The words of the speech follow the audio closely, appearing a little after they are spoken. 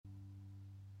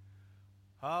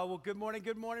Well, good morning,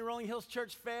 Rolling Hills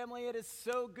Church family. It is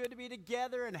so good to be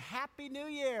together, and Happy New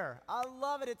Year. I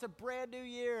love it. It's a brand new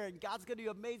year, and God's going to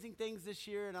do amazing things this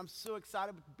year, and I'm so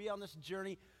excited to be on this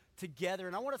journey together.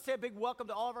 And I want to say a big welcome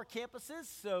to all of our campuses.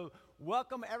 So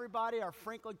welcome everybody, our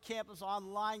Franklin campus,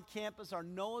 online campus, our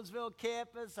Nolensville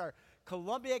campus, our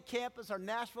Columbia campus, our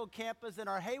Nashville campus, and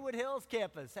our Haywood Hills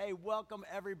campus. Hey, welcome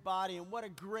everybody, and what a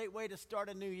great way to start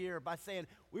a new year by saying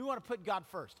we want to put God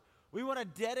first. We want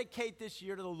to dedicate this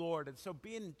year to the Lord. And so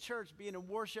being in church, being in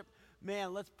worship,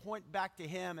 man, let's point back to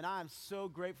Him. And I am so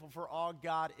grateful for all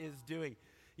God is doing.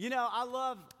 You know, I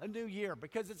love a new year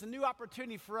because it's a new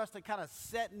opportunity for us to kind of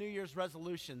set New Year's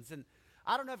resolutions. And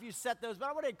I don't know if you set those, but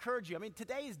I want to encourage you. I mean,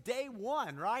 today is day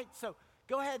one, right? So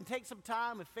go ahead and take some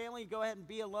time with family. Go ahead and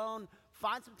be alone.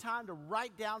 Find some time to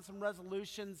write down some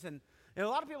resolutions. And a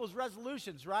lot of people's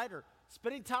resolutions, right, are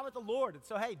spending time with the Lord. And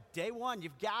so, hey, day one,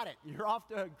 you've got it. You're off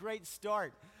to a great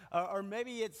start. Or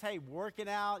maybe it's, hey, working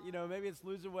out. You know, maybe it's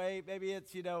losing weight. Maybe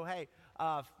it's,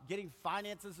 getting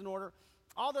finances in order.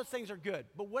 All those things are good.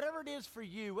 But whatever it is for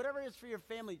you, whatever it is for your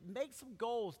family, make some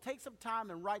goals. Take some time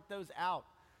and write those out.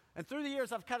 And through the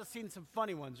years, I've kind of seen some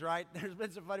funny ones, right? There's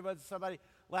been some funny ones. Somebody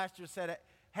last year said,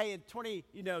 hey, in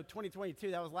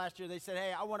 2022, that was last year, they said,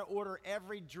 hey, I want to order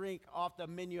every drink off the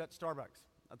menu at Starbucks.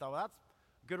 I thought, well, that's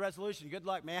good resolution. Good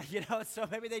luck, man. So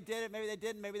maybe they did it, maybe they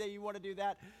didn't. Maybe you want to do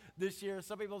that this year.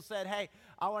 Some people said, hey,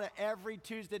 I want every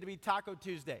Tuesday to be Taco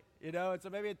Tuesday, and so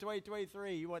maybe in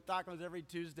 2023, you want tacos every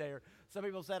Tuesday. Or some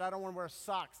people said, I don't want to wear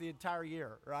socks the entire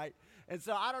year, right? And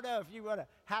so I don't know if you want to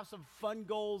have some fun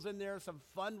goals in there, some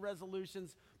fun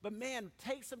resolutions, but man,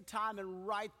 take some time and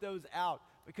write those out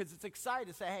because it's exciting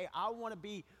to say, hey, I want to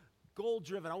be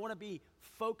goal-driven. I want to be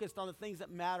focused on the things that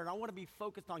matter, and I want to be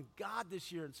focused on God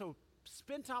this year. And so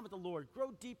spend time with the Lord,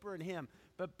 grow deeper in Him,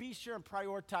 but be sure and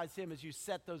prioritize Him as you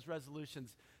set those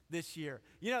resolutions this year.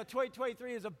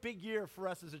 2023 is a big year for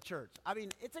us as a church. I mean,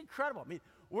 it's incredible. I mean,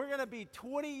 we're going to be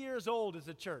 20 years old as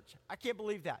a church. I can't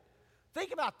believe that.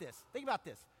 Think about this.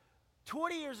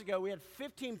 20 years ago, we had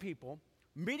 15 people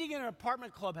meeting in an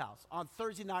apartment clubhouse on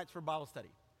Thursday nights for Bible study.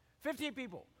 15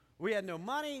 people. We had no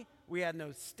money. We had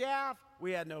no staff.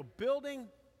 We had no building.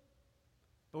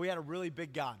 But we had a really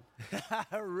big God,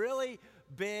 a really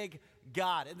big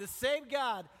God. And the same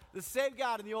God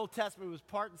in the Old Testament who was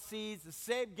parting seas, the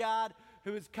same God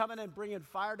who was coming and bringing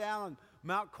fire down on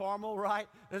Mount Carmel, right?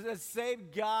 The same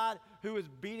God who was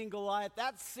beating Goliath.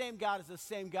 That same God is the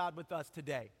same God with us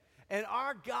today. And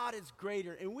our God is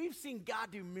greater. And we've seen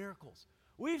God do miracles.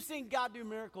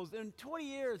 In 20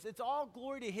 years, it's all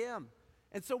glory to Him.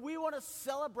 And so we want to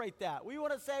celebrate that. We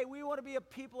want to say we want to be a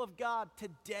people of God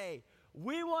today.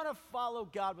 We want to follow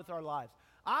God with our lives.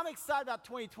 I'm excited about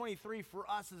 2023 for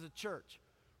us as a church,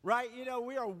 right?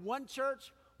 We are one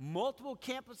church, multiple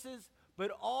campuses,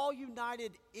 but all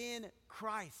united in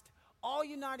Christ, all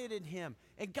united in Him.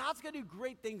 And God's going to do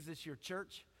great things this year,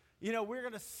 church. We're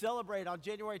going to celebrate on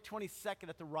January 22nd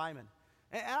at the Ryman.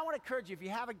 And I want to encourage you, if you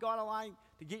haven't gone online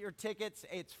to get your tickets,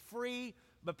 it's free,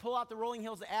 but pull out the Rolling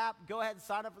Hills app, go ahead and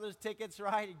sign up for those tickets,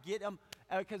 right, and get them,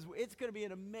 because it's going to be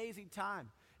an amazing time.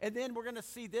 And then we're going to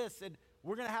see this, and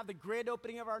we're going to have the grand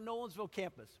opening of our Nolensville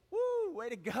campus. Woo, way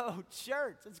to go,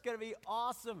 church. It's going to be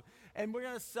awesome. And we're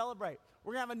going to celebrate.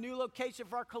 We're going to have a new location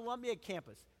for our Columbia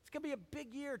campus. It's going to be a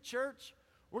big year, church.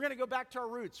 We're going to go back to our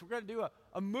roots. We're going to do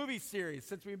a movie series.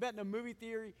 Since we've been in a movie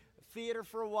theater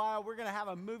for a while, we're going to have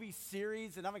a movie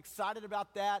series, and I'm excited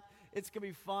about that. It's going to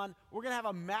be fun. We're going to have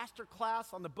a master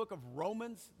class on the book of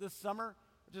Romans this summer,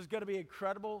 which is going to be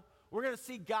incredible. We're going to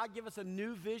see God give us a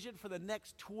new vision for the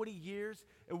next 20 years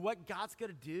and what God's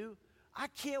going to do. I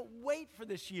can't wait for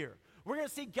this year. We're going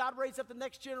to see God raise up the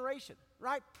next generation,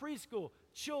 right? Preschool,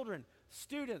 children,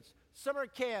 students, summer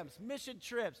camps, mission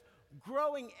trips,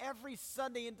 growing every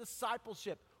Sunday in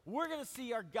discipleship. We're going to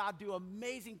see our God do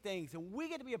amazing things, and we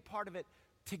get to be a part of it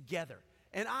together.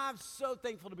 And I'm so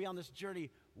thankful to be on this journey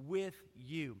with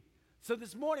you. So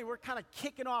this morning, we're kind of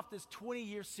kicking off this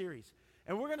 20-year series.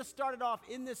 And we're going to start it off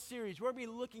in this series. We're going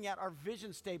to be looking at our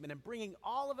vision statement and bringing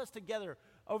all of us together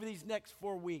over these next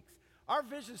 4 weeks. Our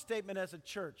vision statement as a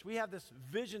church, we have this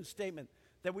vision statement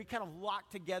that we kind of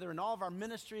lock together in all of our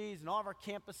ministries and all of our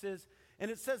campuses. And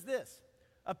it says this: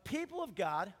 a people of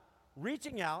God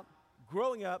reaching out,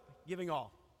 growing up, giving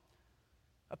all.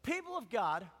 A people of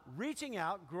God reaching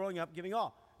out, growing up, giving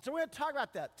all. So we're going to talk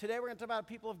about that. Today we're going to talk about a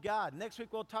people of God. Next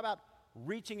week we'll talk about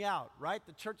reaching out, right?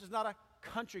 The church is not a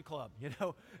country club,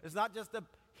 It's not just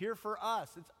here for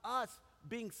us. It's us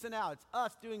being sent out. It's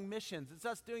us doing missions. It's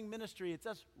us doing ministry. It's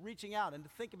us reaching out. And to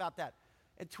think about that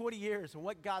in 20 years and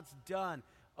what God's done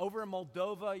over in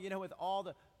Moldova, with all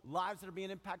lives that are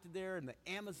being impacted there in the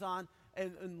Amazon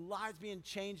and lives being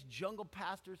changed, jungle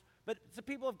pastors. But it's the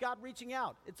people of God reaching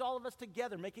out. It's all of us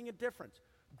together making a difference,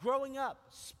 growing up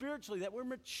spiritually, that we're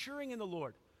maturing in the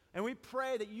Lord. And we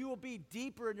pray that you will be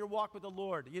deeper in your walk with the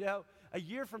Lord, a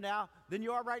year from now than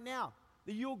you are right now.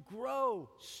 That you'll grow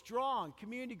strong,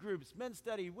 community groups, men's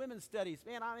study, women's studies.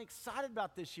 Man, I'm excited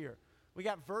about this year. We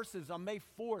got verses on May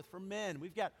 4th for men.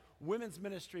 We've got women's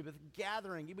ministry with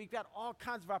gathering. We've got all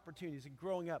kinds of opportunities in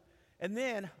growing up. And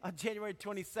then on January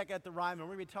 22nd at the Ryman,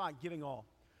 we're going to be talking giving all.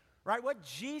 Right? What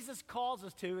Jesus calls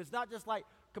us to is not just like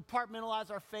compartmentalize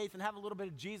our faith and have a little bit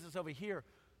of Jesus over here,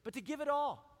 but to give it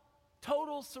all.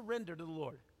 Total surrender to the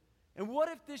Lord. And what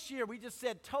if this year we just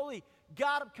said, totally,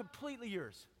 God, I'm completely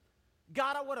yours.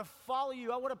 God, I want to follow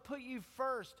you. I want to put you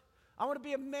first. I want to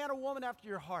be a man or woman after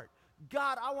your heart.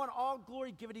 God, I want all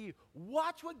glory given to you.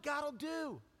 Watch what God will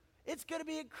do. It's going to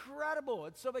be incredible.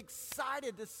 And so I'm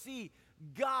excited to see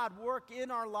God work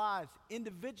in our lives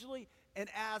individually and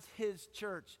as his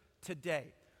church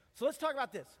today. So let's talk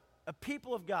about this. A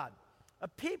people of God. A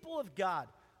people of God.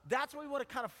 That's what we want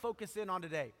to kind of focus in on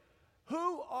today.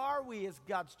 Who are we as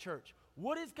God's church?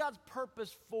 What is God's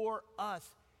purpose for us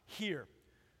here?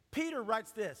 Peter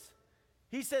writes this.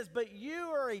 He says, but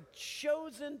you are a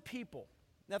chosen people.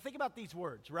 Now think about these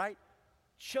words, right?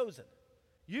 Chosen.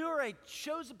 You are a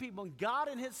chosen people, and God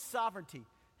in his sovereignty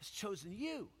has chosen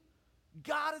you.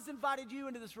 God has invited you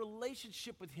into this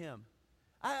relationship with him.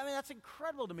 I mean, that's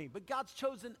incredible to me, but God's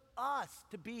chosen us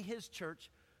to be his church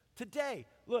today.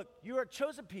 Look, you are a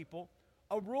chosen people,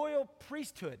 a royal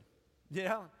priesthood.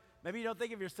 Maybe you don't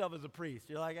think of yourself as a priest.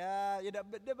 You're like,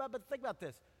 but think about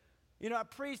this. A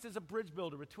priest is a bridge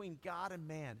builder between God and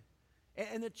man.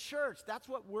 And the church, that's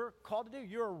what we're called to do.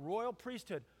 You're a royal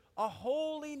priesthood, a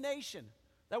holy nation.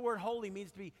 That word holy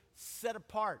means to be set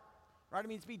apart, right? It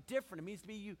means to be different. It means to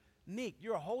be unique.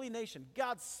 You're a holy nation,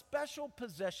 God's special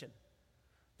possession,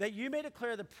 that you may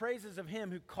declare the praises of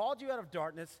him who called you out of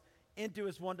darkness into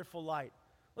his wonderful light.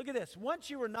 Look at this. Once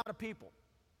you were not a people.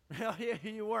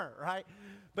 You weren't, right?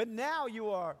 But now you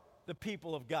are the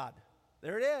people of God.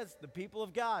 There it is, the people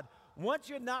of God. Once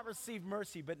you had not received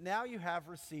mercy, but now you have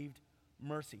received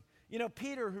mercy.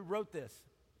 Peter, who wrote this,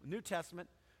 New Testament,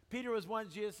 Peter was one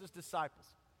of Jesus' disciples.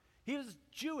 He was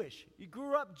Jewish. He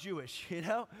grew up Jewish,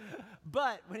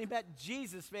 But when he met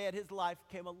Jesus, man, his life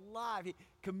came alive. He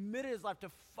committed his life to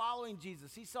following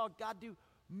Jesus. He saw God do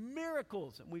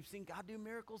miracles, and we've seen God do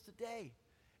miracles today.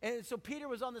 And so Peter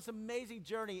was on this amazing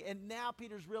journey, and now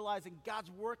Peter's realizing God's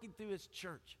working through his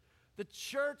church. The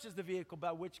church is the vehicle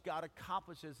by which God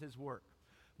accomplishes his work.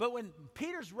 But when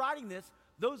Peter's writing this,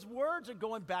 those words are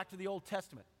going back to the Old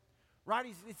Testament, right?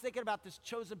 He's thinking about this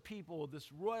chosen people,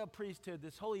 this royal priesthood,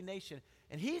 this holy nation,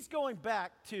 and he's going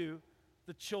back to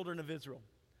the children of Israel.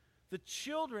 The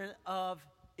children of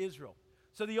Israel.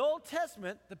 So the Old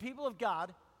Testament, the people of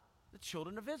God, the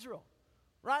children of Israel,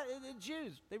 right? The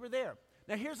Jews, they were there.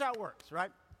 Now here's how it works,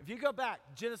 right? If you go back,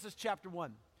 Genesis chapter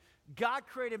 1, God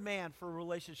created man for a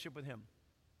relationship with him.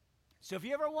 So if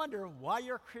you ever wonder why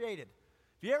you're created,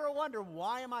 if you ever wonder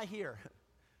why am I here,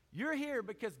 you're here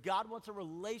because God wants a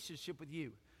relationship with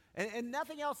you. And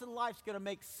nothing else in life is going to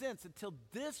make sense until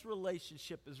this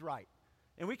relationship is right.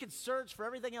 And we can search for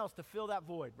everything else to fill that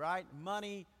void, right?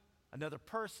 Money, another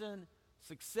person,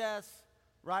 success,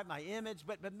 right? My image.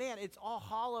 But man, it's all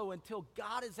hollow until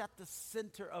God is at the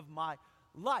center of my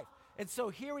life. And so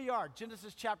here we are,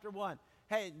 Genesis chapter 1.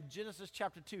 Hey, in Genesis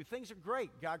chapter 2, things are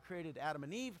great. God created Adam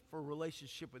and Eve for a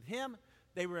relationship with him.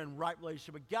 They were in right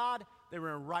relationship with God. They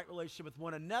were in right relationship with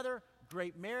one another.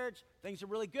 Great marriage. Things are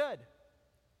really good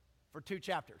for 2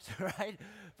 chapters, right?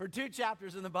 For 2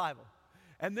 chapters in the Bible.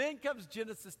 And then comes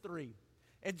Genesis 3.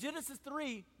 In Genesis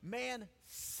 3, man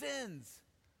sins,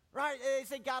 right? They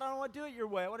say, God, I don't want to do it your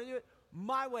way. I want to do it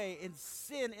my way. And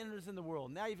sin enters in the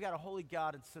world. Now you've got a holy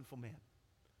God and sinful man.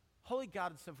 Holy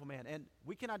God and sinful man. And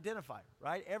we can identify,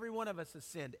 right? Every one of us has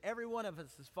sinned. Every one of us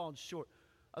has fallen short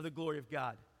of the glory of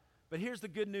God. But here's the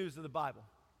good news of the Bible.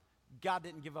 God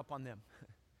didn't give up on them.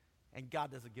 And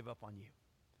God doesn't give up on you.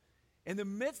 In the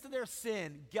midst of their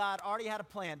sin, God already had a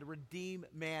plan to redeem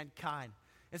mankind.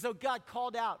 And so God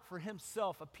called out for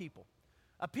himself a people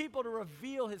to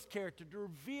reveal his character, to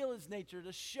reveal his nature,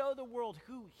 to show the world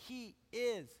who he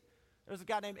is. There's a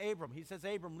guy named Abram. He says,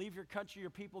 Abram, leave your country,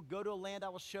 your people, go to a land I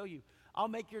will show you. I'll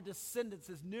make your descendants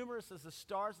as numerous as the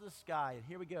stars of the sky. And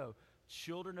here we go,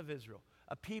 children of Israel,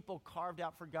 a people carved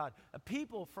out for God, a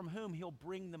people from whom he'll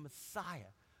bring the Messiah,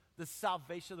 the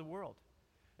salvation of the world.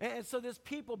 And so this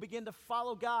people begin to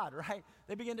follow God, right?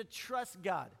 They begin to trust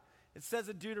God. It says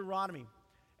in Deuteronomy,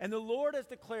 and the Lord has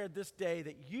declared this day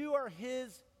that you are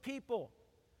his people.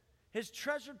 his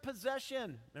treasured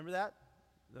possession. Remember that?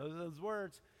 Those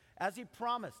words. As he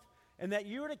promised. And that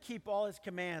you are to keep all his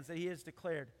commands that he has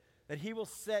declared, that he will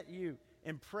set you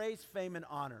in praise, fame, and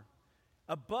honor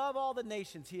above all the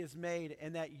nations he has made,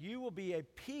 and that you will be a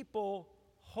people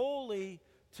holy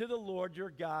to the Lord your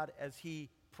God as he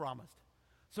promised.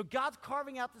 So God's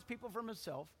carving out this people from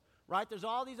himself, right? There's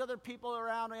all these other people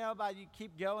around, but you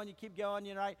keep going,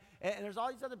 right? And there's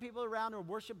all these other people around who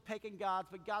worship pagan gods,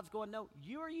 but God's going, no,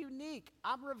 you are unique.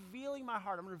 I'm revealing my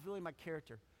heart. I'm revealing my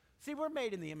character. See, we're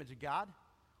made in the image of God.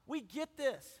 We get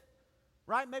this,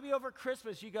 right? Maybe over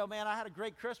Christmas you go, man, I had a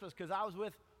great Christmas because I was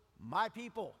with my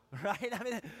people, right? I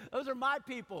mean, those are my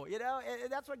people,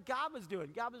 and that's what God was doing.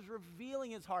 God was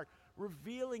revealing his heart,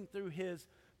 revealing through his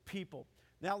people.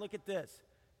 Now look at this.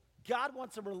 God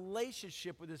wants a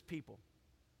relationship with his people.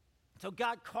 So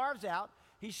God carves out,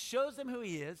 he shows them who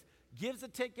he is, gives the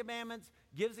Ten Commandments,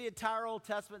 gives the entire Old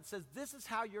Testament, says this is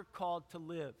how you're called to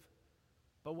live.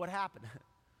 But what happened?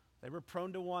 They were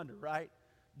prone to wander, right?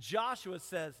 Joshua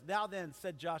says, now then,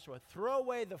 said Joshua, throw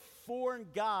away the foreign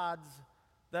gods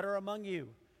that are among you,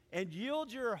 and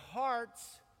yield your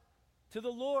hearts to the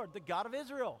Lord, the God of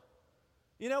Israel.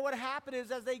 You know what happened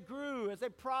is as they grew, as they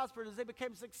prospered, as they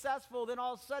became successful, then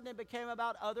all of a sudden it became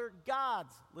about other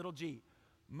gods, little g.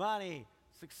 Money,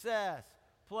 success,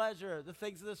 pleasure, the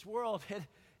things of this world.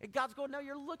 And God's going, no,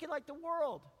 you're looking like the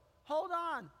world. Hold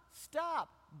on, stop.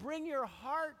 Bring your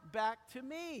heart back to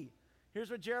me. Here's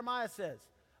what Jeremiah says.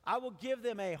 I will give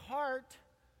them a heart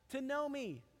to know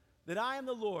me, that I am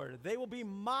the Lord. They will be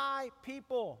my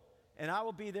people, and I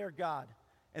will be their God.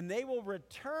 And they will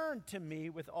return to me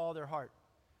with all their heart.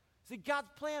 See, God's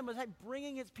plan was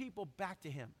bringing his people back to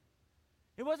him.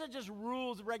 It wasn't just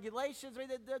rules and regulations. I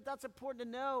mean, that's important to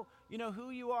know,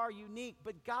 who you are, unique.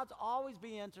 But God's always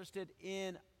been interested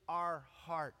in our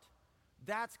heart.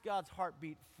 That's God's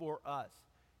heartbeat for us.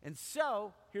 And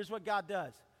so, here's what God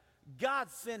does.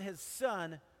 God sent his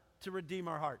son to redeem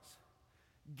our hearts.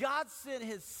 God sent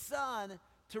his son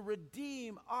to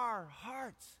redeem our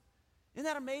hearts. Isn't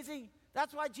that amazing?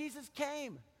 That's why Jesus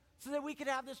came, so that we could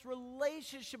have this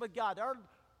relationship with God. Our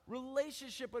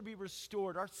relationship would be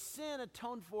restored, our sin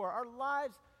atoned for, our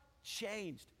lives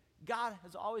changed. God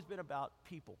has always been about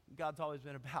people. God's always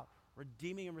been about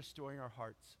redeeming and restoring our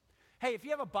hearts. Hey, if you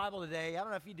have a Bible today, I don't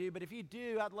know if you do, but if you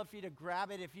do, I'd love for you to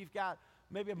grab it. If you've got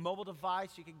maybe a mobile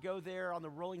device, you can go there on the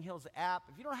Rolling Hills app.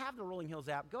 If you don't have the Rolling Hills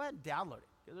app, go ahead and download it.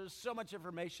 There's so much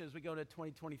information as we go into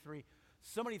 2023.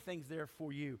 So many things there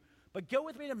for you. But go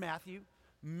with me to Matthew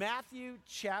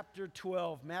chapter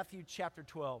 12. Matthew chapter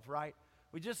 12, right?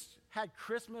 We just had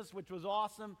Christmas, which was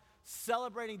awesome,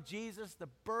 celebrating Jesus, the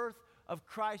birth of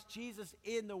Christ, Jesus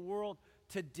in the world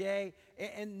today.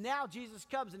 And now Jesus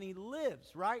comes and he lives,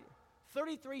 right?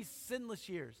 33 sinless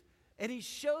years. And he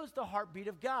shows the heartbeat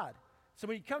of God. So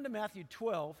when you come to Matthew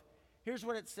 12, here's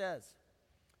what it says.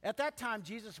 At that time,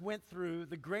 Jesus went through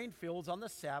the grain fields on the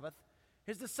Sabbath.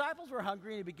 His disciples were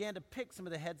hungry, and he began to pick some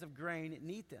of the heads of grain and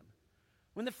eat them.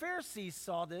 When the Pharisees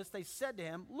saw this, they said to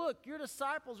him, look, your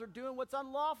disciples are doing what's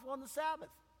unlawful on the Sabbath.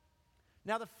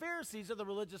 Now, the Pharisees are the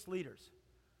religious leaders,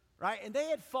 right? And they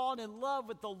had fallen in love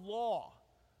with the law.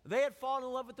 They had fallen in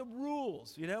love with the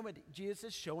rules, but Jesus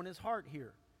is showing his heart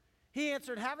here. He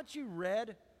answered, haven't you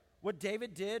read what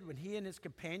David did when he and his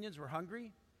companions were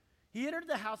hungry? He entered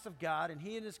the house of God, and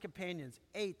he and his companions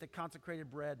ate the consecrated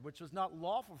bread, which was not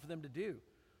lawful for them to do,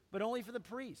 but only for the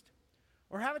priest.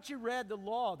 Or haven't you read the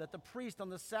law that the priest on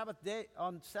the Sabbath day,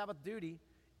 on Sabbath duty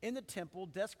in the temple,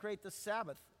 desecrate the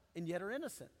Sabbath and yet are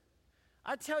innocent?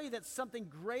 I tell you that something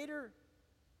greater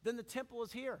than the temple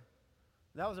is here.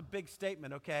 That was a big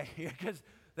statement, okay? Because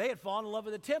they had fallen in love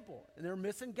with the temple, and they were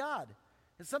missing God.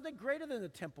 And something greater than the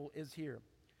temple is here.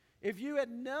 If you had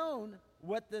known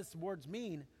what these words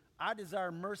mean, I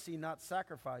desire mercy, not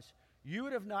sacrifice, you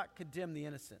would have not condemned the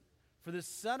innocent. For the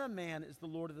Son of Man is the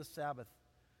Lord of the Sabbath.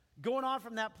 Going on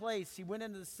from that place, he went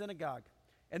into the synagogue.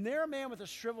 And there a man with a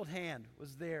shriveled hand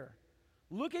was there.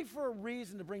 Looking for a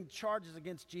reason to bring charges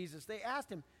against Jesus, they asked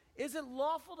him, is it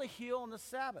lawful to heal on the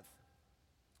Sabbath?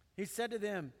 He said to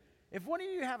them, if one of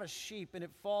you have a sheep and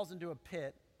it falls into a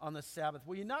pit on the Sabbath,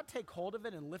 will you not take hold of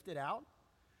it and lift it out?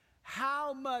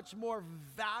 How much more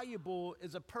valuable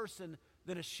is a person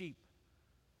than a sheep?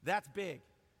 That's big.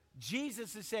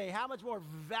 Jesus is saying, how much more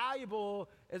valuable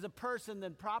is a person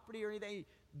than property or anything?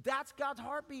 That's God's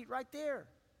heartbeat right there.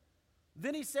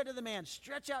 Then he said to the man,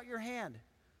 stretch out your hand.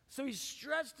 So he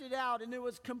stretched it out, and it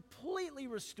was completely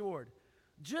restored,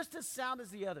 just as sound as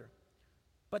the other.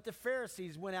 But the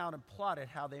Pharisees went out and plotted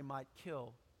how they might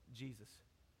kill Jesus.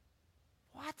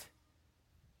 What?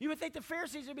 You would think the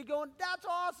Pharisees would be going, that's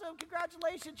awesome,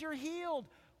 congratulations, you're healed.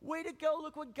 Way to go,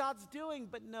 look what God's doing.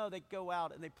 But no, they go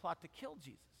out and they plot to kill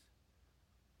Jesus.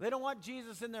 They don't want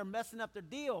Jesus in there messing up their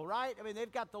deal, right? I mean,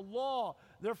 they've got the law.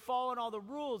 They're following all the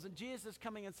rules. And Jesus is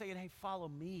coming and saying, hey, follow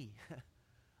me.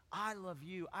 I love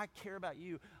you. I care about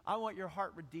you. I want your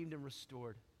heart redeemed and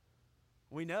restored.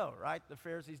 We know, right? The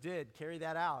Pharisees did carry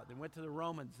that out. They went to the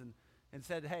Romans and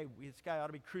said, hey, this guy ought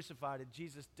to be crucified. And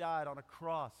Jesus died on a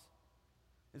cross.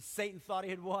 And Satan thought he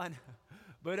had won.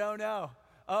 But oh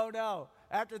no.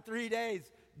 After 3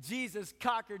 days, Jesus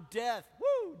conquered death.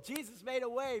 Woo! Jesus made a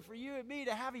way for you and me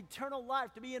to have eternal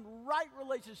life, to be in right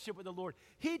relationship with the Lord.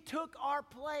 He took our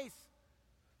place.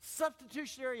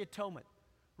 Substitutionary atonement,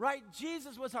 right?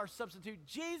 Jesus was our substitute.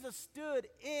 Jesus stood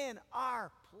in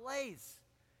our place.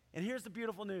 And here's the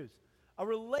beautiful news. A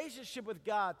relationship with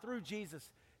God through Jesus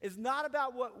is not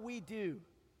about what we do,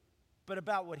 but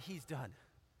about what he's done.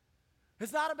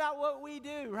 It's not about what we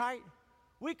do, right?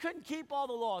 We couldn't keep all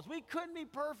the laws. We couldn't be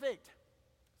perfect.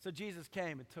 So Jesus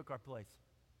came and took our place.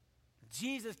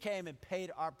 Jesus came and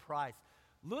paid our price.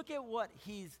 Look at what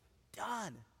he's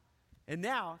done. And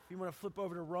now, if you want to flip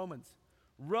over to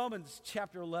Romans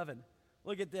chapter 11,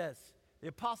 look at this. The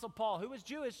Apostle Paul, who was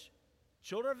Jewish,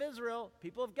 children of Israel,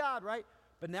 people of God, right?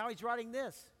 But now he's writing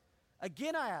this.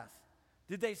 Again, I ask,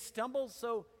 did they stumble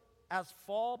so as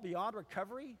fall beyond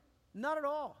recovery? Not at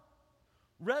all.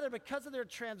 Rather, because of their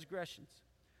transgressions,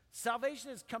 salvation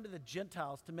has come to the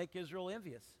Gentiles to make Israel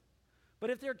envious.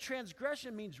 But if their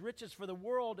transgression means riches for the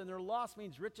world and their loss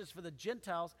means riches for the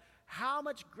Gentiles, how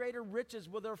much greater riches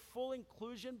will their full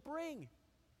inclusion bring?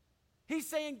 He's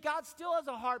saying God still has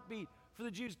a heartbeat for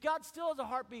the Jews. God still has a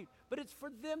heartbeat, but it's for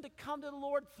them to come to the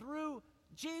Lord through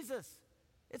Jesus.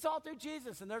 It's all through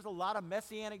Jesus. And there's a lot of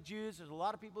Messianic Jews. There's a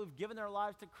lot of people who've given their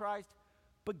lives to Christ,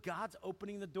 but God's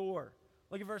opening the door.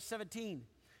 Look at verse 17.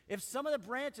 If some of the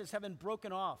branches have been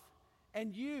broken off,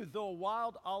 and you, though a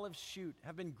wild olive shoot,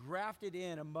 have been grafted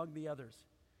in among the others,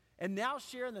 and now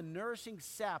share in the nourishing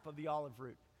sap of the olive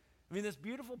root. I mean, this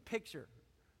beautiful picture,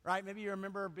 right? Maybe you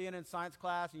remember being in science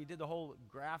class and you did the whole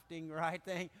grafting, right,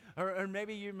 thing. Or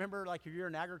maybe you remember, like, if you're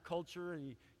in agriculture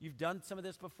and you've done some of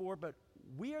this before, but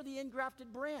we are the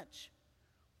engrafted branch.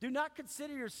 Do not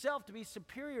consider yourself to be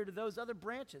superior to those other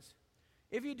branches.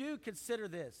 If you do, consider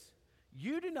this.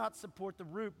 You do not support the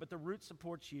root, but the root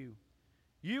supports you.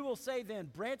 You will say then,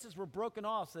 branches were broken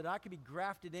off so that I could be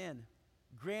grafted in.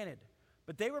 Granted,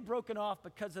 but they were broken off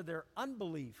because of their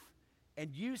unbelief,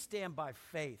 and you stand by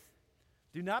faith.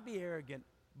 Do not be arrogant,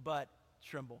 but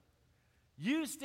tremble. You stand